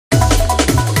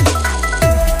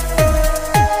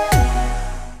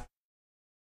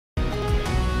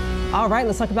All right,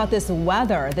 let's talk about this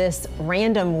weather, this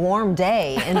random warm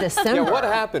day in December. Yeah, what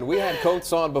happened? We had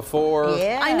coats on before.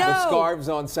 Yeah. I know. The scarves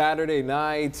on Saturday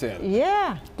night. And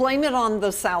Yeah. Blame it on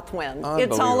the south wind.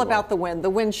 It's all about the wind.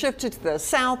 The wind shifted to the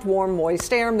south, warm,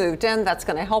 moist air moved in. That's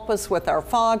going to help us with our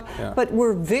fog. Yeah. But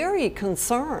we're very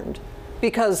concerned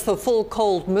because the full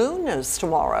cold moon is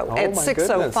tomorrow at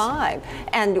 6:05.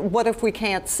 And what if we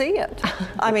can't see it?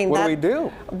 I mean, what do we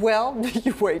do? Well,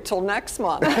 you wait till next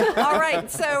month. All right,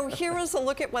 so here is a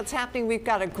look at what's happening. We've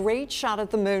got a great shot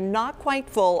of the moon, not quite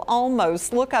full,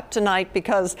 almost. Look up tonight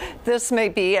because this may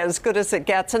be as good as it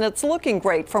gets, and it's looking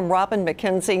great from Robin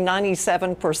McKenzie,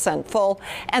 97% full.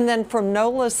 And then from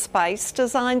Nola Spice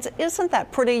Designs, isn't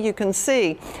that pretty? You can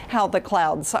see how the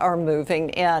clouds are moving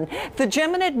in. The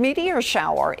Geminid Meteor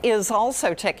Shower is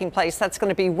also taking place. That's going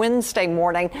to be Wednesday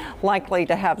morning, likely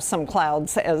to have some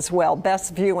clouds as well.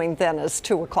 Best viewing then is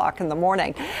 2 o'clock in the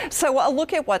morning. So a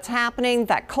look at what's happening.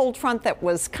 That cold front that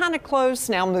was kind of close,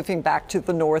 now moving back to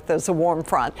the north as a warm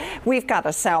front. We've got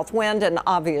a south wind, and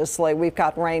obviously we've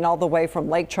got rain all the way from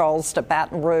Lake Charles to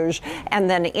Baton Rouge and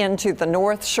then into the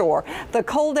North Shore. The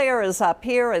cold air is up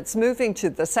here. It's moving to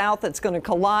the south. It's going to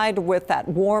collide with that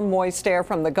warm, moist air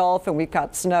from the Gulf, and we've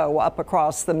got snow up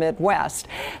across the Midwest.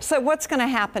 So what's going to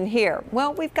happen here?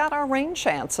 Well, we've got our rain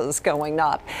chances going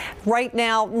up. Right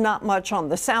now, not much on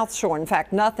the South Shore. In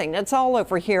fact, nothing. It's all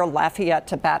over here, Lafayette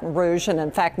to Baton Rouge, and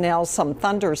in fact, now some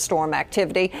thunderstorm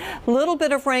activity. A little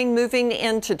bit of rain moving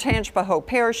into Tangipahoa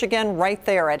Parish again, right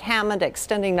there at Hammond,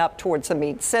 extending up towards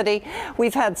Amite City.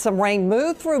 We've had some rain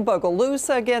move through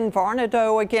Bogalusa again,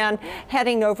 Varnado again,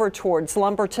 heading over towards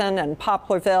Lumberton and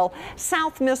Poplarville.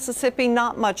 South Mississippi,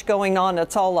 not much going on.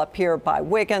 It's all up here by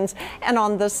Wiggins. And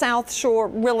on the South Shore,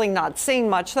 really not seeing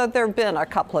much, though there have been a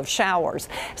couple of showers.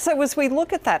 So as we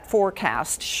look at that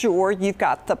forecast, sure, you've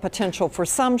got the potential for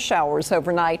some showers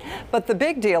overnight, but the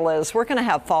big deal is we're going to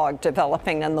have fog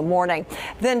developing in the morning.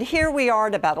 Then here we are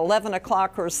at about 11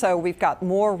 o'clock or so. We've got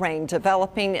more rain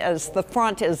developing as the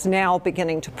front is now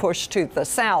beginning to push to the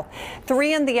south.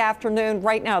 3 in the afternoon.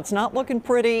 Right now, it's not looking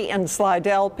pretty in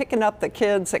Slidell. Picking up the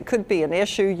kids, it could be an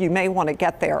issue. You may want to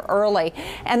get there early.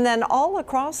 And then all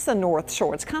across the North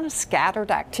Shore, it's kind of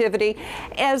scattered activity.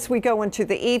 As we go into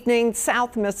the evening,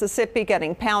 South Mississippi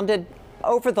getting pounded.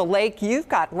 Over the lake, you've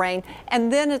got rain,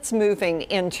 and then it's moving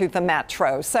into the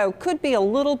metro. So could be a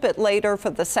little bit later for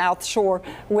the South Shore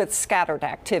with scattered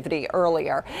activity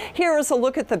earlier. Here is a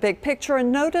look at the big picture,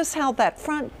 and notice how that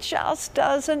front just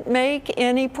doesn't make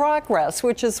any progress,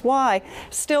 which is why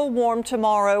still warm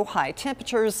tomorrow, high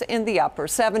temperatures in the upper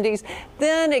 70s.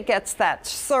 Then it gets that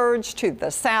surge to the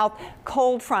south.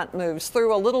 Cold front moves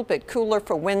through, a little bit cooler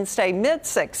for Wednesday, mid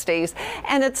 60s.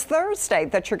 And it's Thursday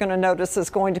that you're going to notice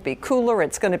is going to be cooler.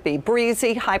 It's going to be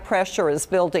breezy. High pressure is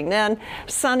building in.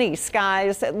 Sunny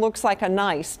skies. It looks like a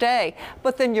nice day.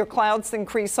 But then your clouds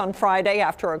increase on Friday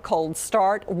after a cold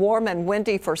start. Warm and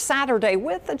windy for Saturday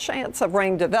with a chance of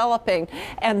rain developing.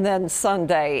 And then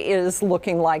Sunday is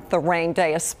looking like the rain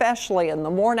day, especially in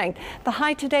the morning. The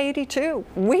high today, 82.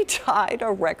 We tied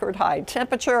a record high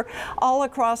temperature all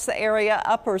across the area,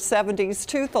 upper 70s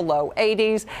to the low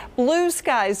 80s. Blue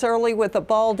skies early with a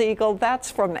bald eagle. That's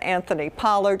from Anthony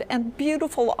Pollard. And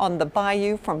beautiful on the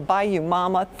bayou from Bayou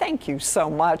Mama. Thank you so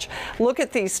much. Look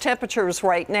at these temperatures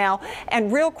right now.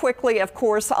 And real quickly, of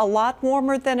course, a lot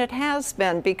warmer than it has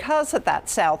been because of that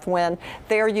south wind.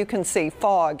 There you can see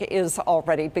fog is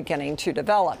already beginning to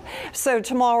develop. So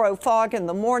tomorrow, fog in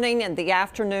the morning and the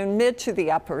afternoon, mid to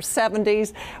the upper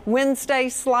 70s. Wednesday,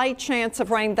 slight chance of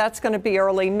rain. That's going to be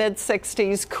early, mid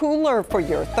 60s. Cooler for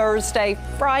your Thursday.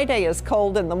 Friday is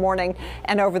cold in the morning,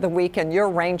 and over the weekend,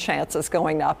 your rain chance is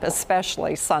going up, especially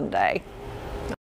Sunday.